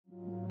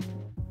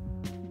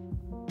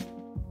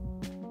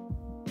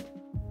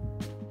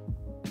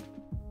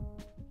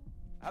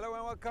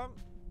welcome.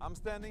 I'm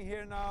standing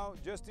here now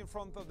just in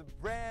front of the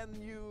brand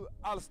new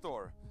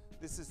Alstor.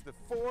 This is the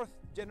fourth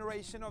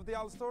generation of the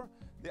Alstor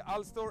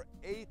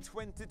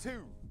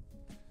A22.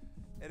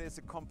 It is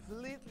a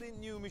completely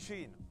new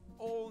machine,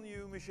 all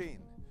new machine.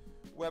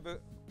 We have an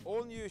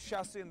all new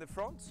chassis in the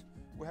front.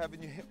 We have a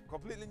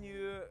completely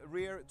new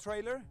rear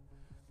trailer.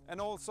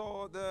 And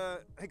also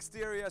the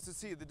exterior, as you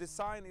see, the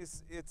design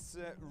it's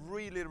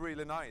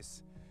really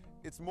nice.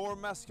 It's more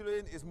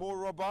masculine, it's more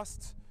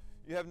robust.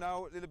 You have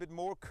now a little bit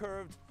more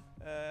curved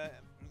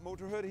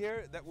motor hood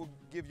here that will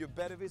give you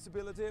better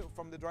visibility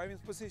from the driving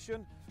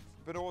position,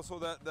 but also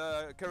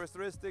the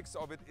characteristics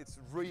of it, it's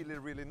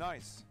really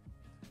nice.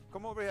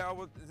 Come over here, I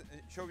will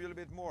show you a little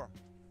bit more.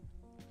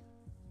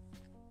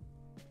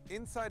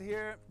 Inside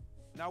here,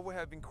 now we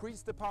have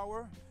increased the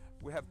power.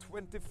 We have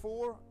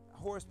 24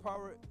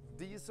 horsepower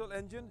diesel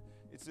engine.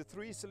 It's a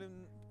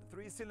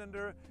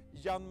three-cylinder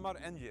Yanmar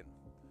engine.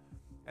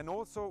 And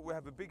also we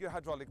have a bigger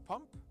hydraulic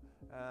pump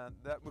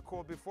that we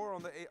called before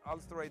on the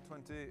Alstor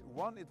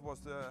A21. It was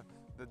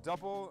the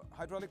double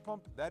hydraulic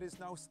pump. That is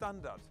now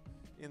standard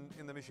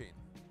in the machine.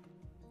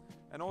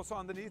 And also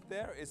underneath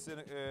there is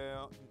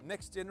a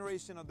next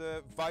generation of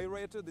the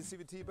vibrator, the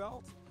CVT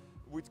belt,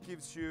 which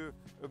gives you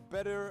a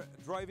better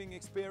driving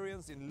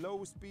experience in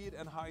low speed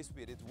and high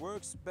speed. It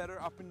works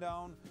better up and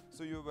down,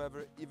 so you have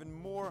even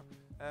more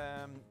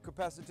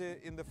capacity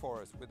in the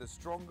forest with a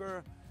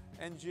stronger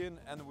engine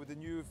and with the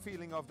new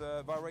feeling of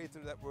the vibrator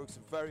that works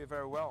very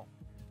well.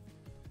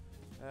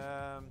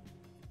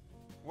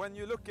 When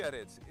you look at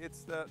it,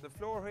 it's the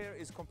floor here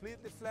is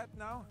completely flat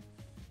now.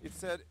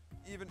 It's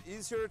even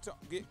easier to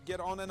get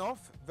on and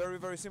off.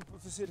 Very simple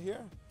to sit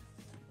here.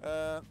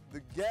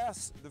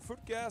 The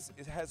foot gas,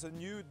 it has a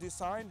new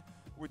design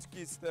which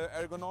gives the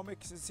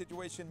ergonomic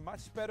situation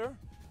much better.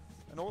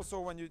 And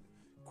also when you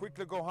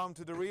quickly go home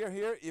to the rear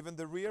here, even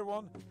the rear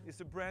one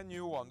is a brand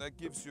new one that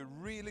gives you a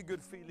really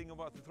good feeling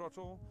about the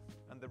throttle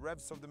and the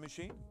revs of the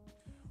machine.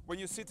 When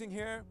you're sitting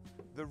here,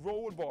 the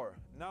roll bar,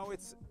 now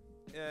it's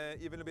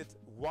even a bit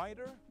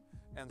wider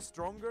and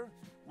stronger,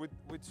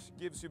 which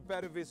gives you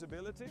better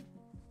visibility.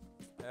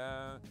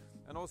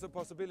 And also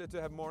possibility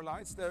to have more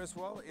lights there as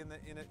well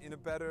in a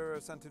better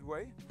centered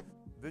way.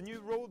 The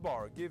new roll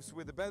bar gives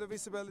with a better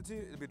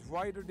visibility, a bit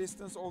wider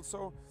distance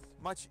also,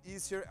 much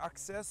easier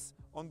access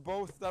on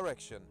both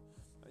directions.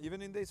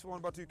 Even in this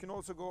one, but you can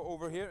also go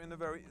over here in a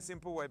very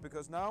simple way,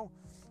 because now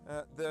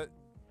the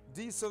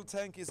diesel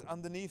tank is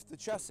underneath the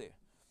chassis.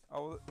 I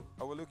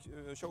will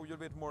show you a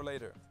bit more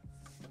later.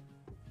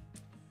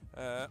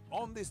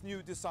 On this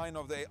new design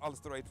of the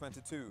Alstor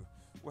A22,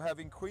 we have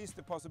increased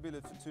the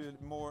possibility to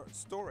more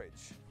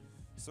storage.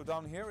 So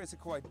down here is a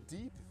quite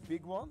deep,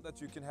 big one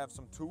that you can have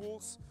some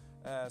tools,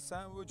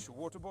 sandwich,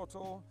 water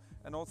bottle,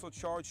 and also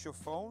charge your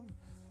phone.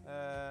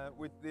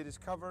 It is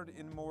covered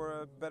in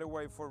better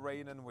way for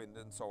rain and wind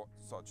and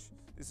such.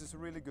 This is a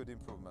really good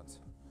improvement.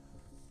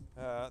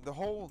 The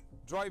whole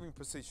driving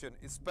position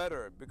is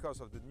better because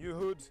of the new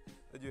hood,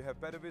 that you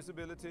have better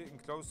visibility in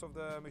close of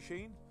the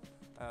machine.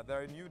 There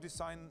are new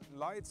design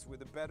lights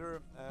with a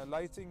better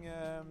lighting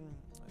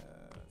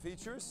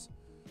features,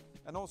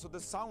 and also the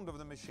sound of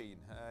the machine.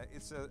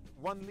 It's a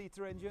 1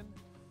 liter engine,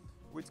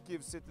 which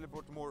gives it a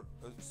little bit more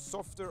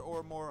softer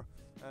or more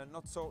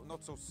not so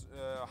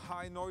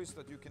high noise,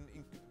 that you can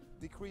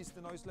decrease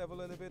the noise level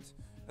a little bit,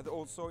 and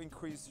also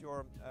increase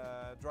your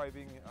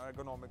driving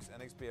ergonomics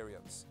and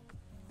experience.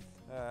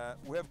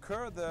 We have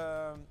curved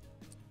the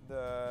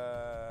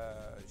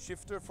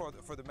shifter for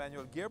the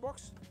manual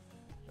gearbox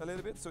a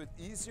little bit, so it's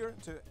easier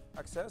to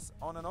access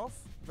on and off,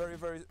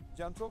 very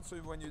gentle. So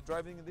when you're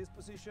driving in this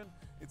position,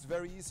 it's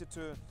very easy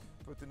to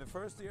put in the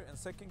first gear and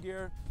second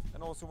gear,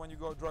 and also when you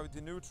go drive it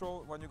in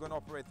neutral when you're going to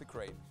operate the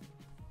crane.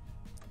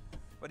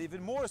 But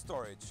even more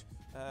storage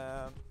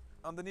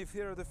underneath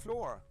here the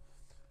floor.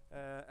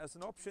 As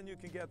an option, you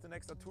can get an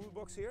extra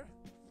toolbox here,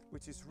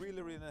 which is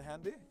really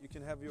handy. You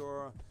can have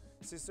your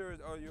scissors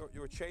or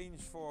your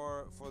change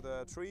for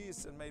the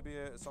trees, and maybe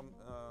some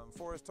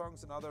forest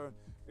tongs and other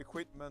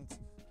equipment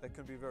that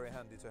can be very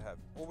handy to have.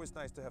 Always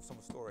nice to have some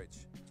storage.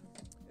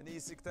 And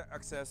easy to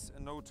access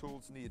and no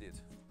tools needed.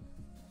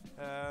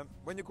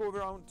 When you go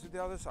around to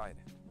the other side.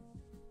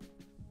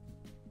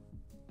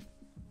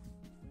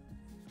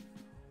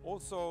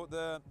 Also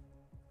the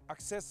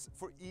access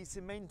for easy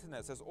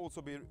maintenance has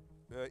also been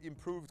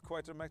improved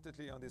quite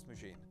dramatically on this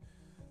machine.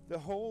 The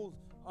hole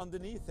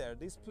underneath there,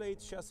 this plate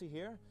chassis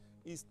here,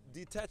 is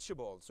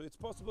detachable, so it's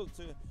possible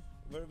to,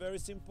 very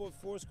simple,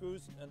 4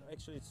 screws and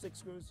actually 6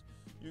 screws.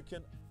 You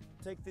can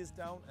take this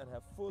down and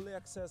have fully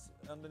access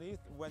underneath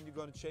when you're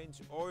going to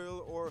change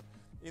oil or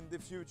in the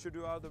future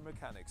do other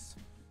mechanics.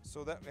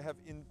 So that we have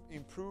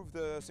improved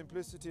the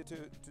simplicity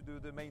to do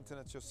the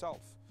maintenance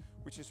yourself,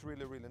 which is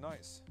really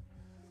nice.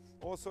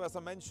 Also, as I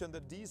mentioned, the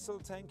diesel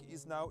tank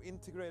is now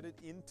integrated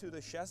into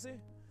the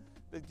chassis.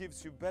 That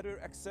gives you better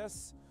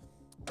access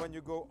when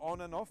you go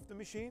on and off the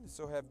machine,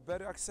 so have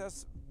better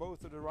access both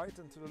to the right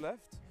and to the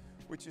left,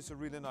 which is a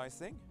really nice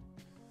thing.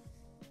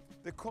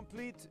 The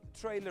complete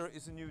trailer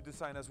is a new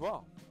design as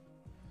well.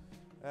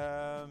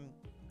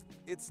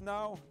 it's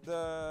now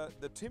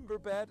the timber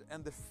bed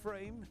and the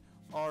frame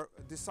are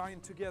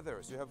designed together.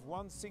 So you have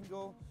one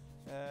single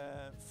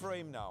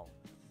frame now.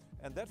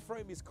 And that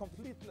frame is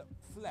completely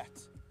flat.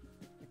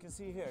 You can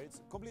see here,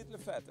 it's completely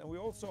flat. And we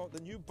also,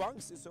 the new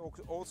bunks is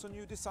also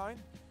new design,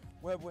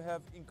 where we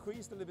have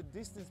increased a little bit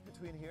distance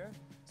between here.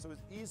 So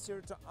it's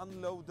easier to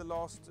unload the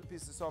last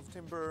pieces of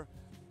timber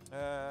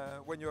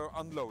when you're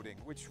unloading,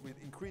 which will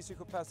increase your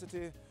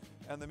capacity,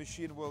 and the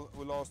machine will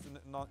last in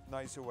a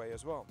nicer way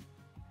as well.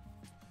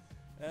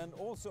 And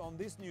also on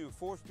this new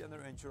fourth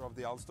generation of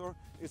the Alstor,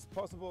 it's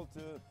possible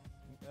to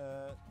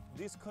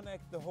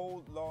disconnect the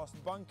whole last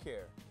bunk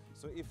here.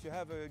 So if you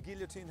have a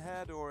guillotine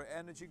head or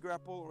energy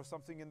grapple or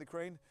something in the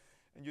crane,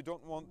 and you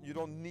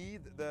don't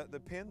need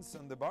the pins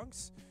and the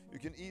bunks, you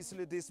can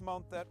easily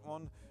dismount that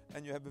one,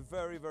 and you have a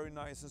very, very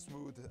nice and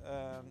smooth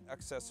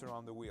access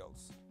around the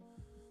wheels.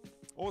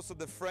 Also,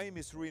 the frame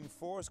is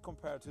reinforced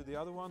compared to the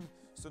other one,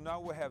 so now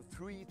we have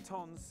 3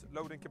 tons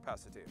loading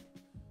capacity.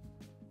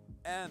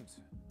 And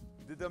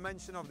the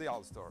dimension of the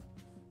Alstor.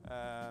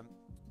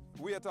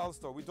 We at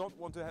Alstor, we don't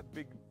want to have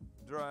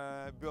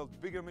build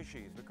bigger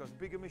machines, because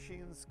bigger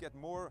machines get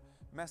more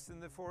mess in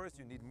the forest,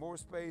 you need more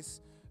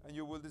space, and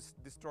you will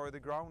destroy the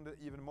ground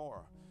even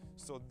more.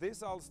 So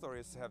this Alstor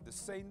have the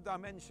same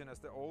dimension as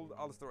the old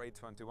Alstor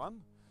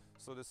 821,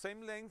 so the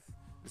same length,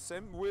 the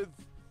same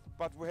width,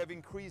 but we have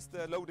increased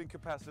the loading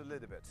capacity a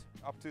little bit,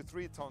 up to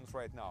 3 tons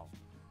right now.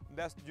 And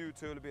that's due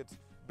to a little bit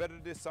better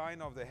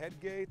design of the head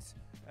gate,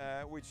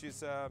 which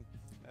is a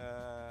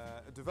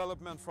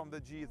development from the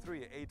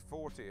G3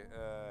 840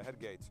 head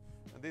gate.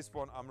 And this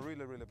one I'm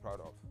really, really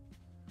proud of.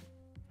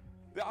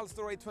 The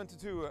Alstor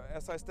 822,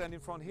 as I stand in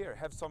front here,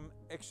 have some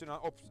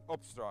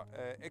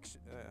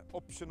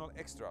optional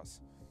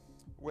extras.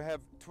 We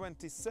have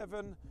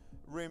 27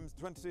 rims,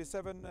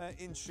 27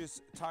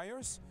 inches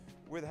tires,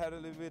 with had a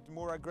little bit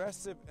more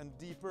aggressive and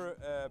deeper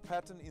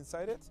pattern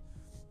inside it.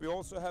 We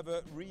also have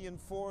a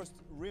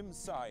reinforced rim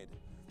side.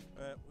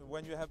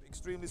 When you have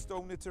extremely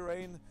stony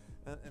terrain,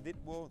 and it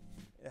will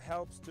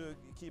helps to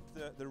keep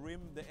the rim,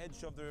 the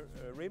edge of the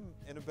rim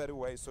in a better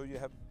way, so you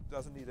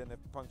doesn't need any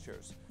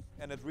punctures.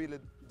 And it really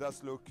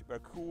does look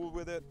very cool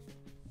with it,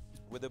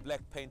 with the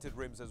black painted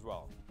rims as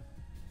well.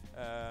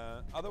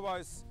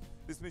 Otherwise,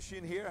 this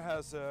machine here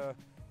has a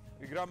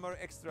grammar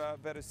extra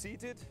better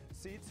seat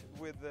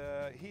with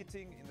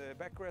heating in the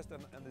backrest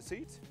and the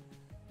seat.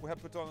 We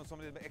have put on some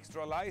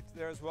extra light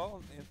there as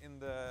well in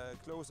the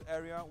close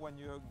area when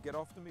you get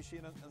off the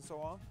machine and so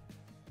on.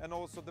 And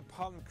also the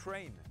palm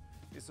crane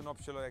is an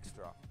optional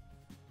extra.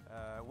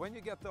 When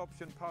you get the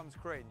option palm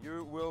crane,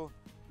 you will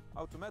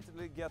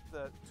automatically get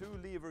the 2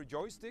 lever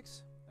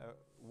joysticks.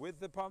 With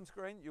the palm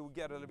crane, you will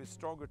get a little bit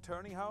stronger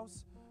turning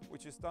house,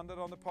 which is standard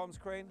on the palm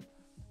crane.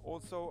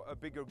 Also a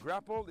bigger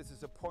grapple. This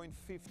is a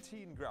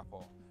 0.15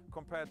 grapple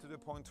compared to the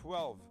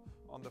 0.12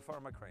 on the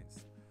Pharma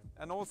cranes.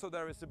 And also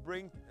there is a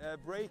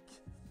brake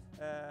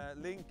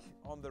link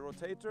on the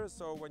rotator,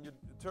 so when you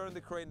turn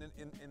the crane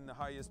in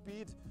higher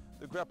speed,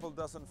 the grapple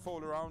doesn't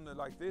fall around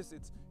like this.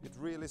 It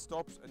really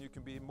stops, and you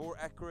can be more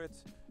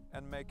accurate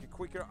and make a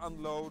quicker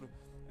unload,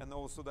 and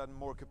also then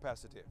more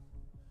capacity.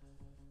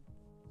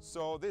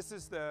 So this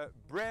is the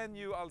brand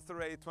new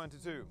Alstor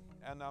 822,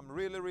 and I'm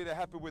really, really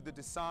happy with the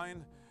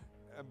design,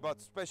 but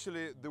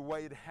especially the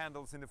way it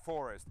handles in the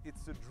forest.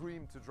 It's a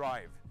dream to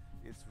drive.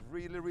 It's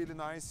really, really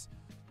nice.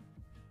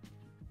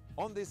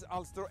 On this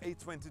Alstor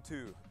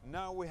 822,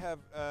 now we have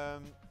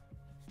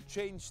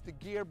changed the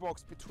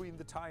gearbox between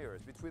the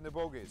tires, between the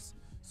bogies.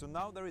 So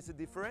now there is a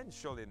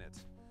differential in it,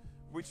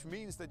 which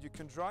means that you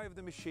can drive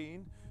the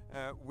machine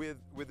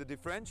with the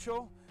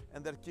differential,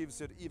 and that gives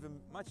it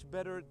even much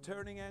better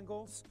turning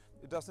angles.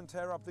 It doesn't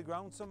tear up the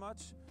ground so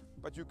much,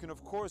 but you can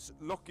of course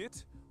lock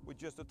it with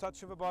just a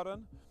touch of a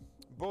button.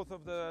 Both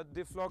of the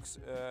diff locks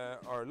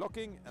are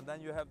locking, and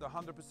then you have the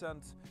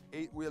 100%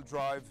 8-wheel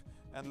drive,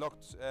 and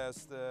locked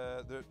as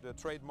the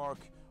trademark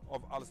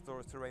of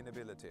Alstor's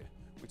terrainability,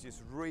 which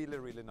is really,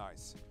 really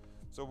nice.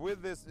 So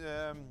with this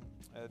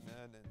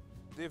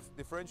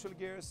differential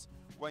gears,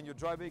 when you're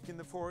driving in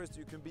the forest,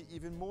 you can be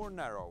even more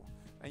narrow,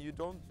 and you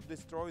don't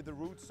destroy the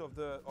roots of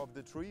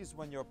the trees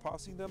when you're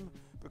passing them,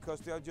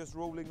 because they are just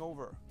rolling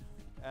over,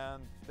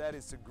 and that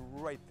is a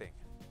great thing.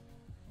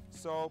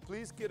 So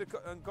please get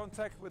in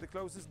contact with the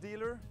closest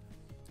dealer.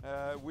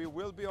 We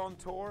will be on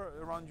tour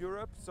around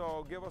Europe,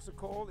 so give us a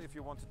call if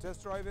you want to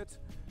test drive it.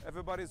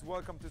 Everybody's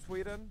welcome to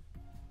Sweden,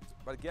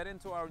 but get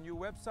into our new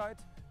website,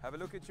 have a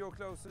look at your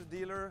closest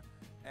dealer,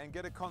 and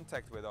get in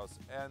contact with us,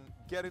 and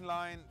get in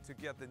line to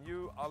get the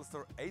new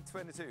Alstor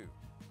 822.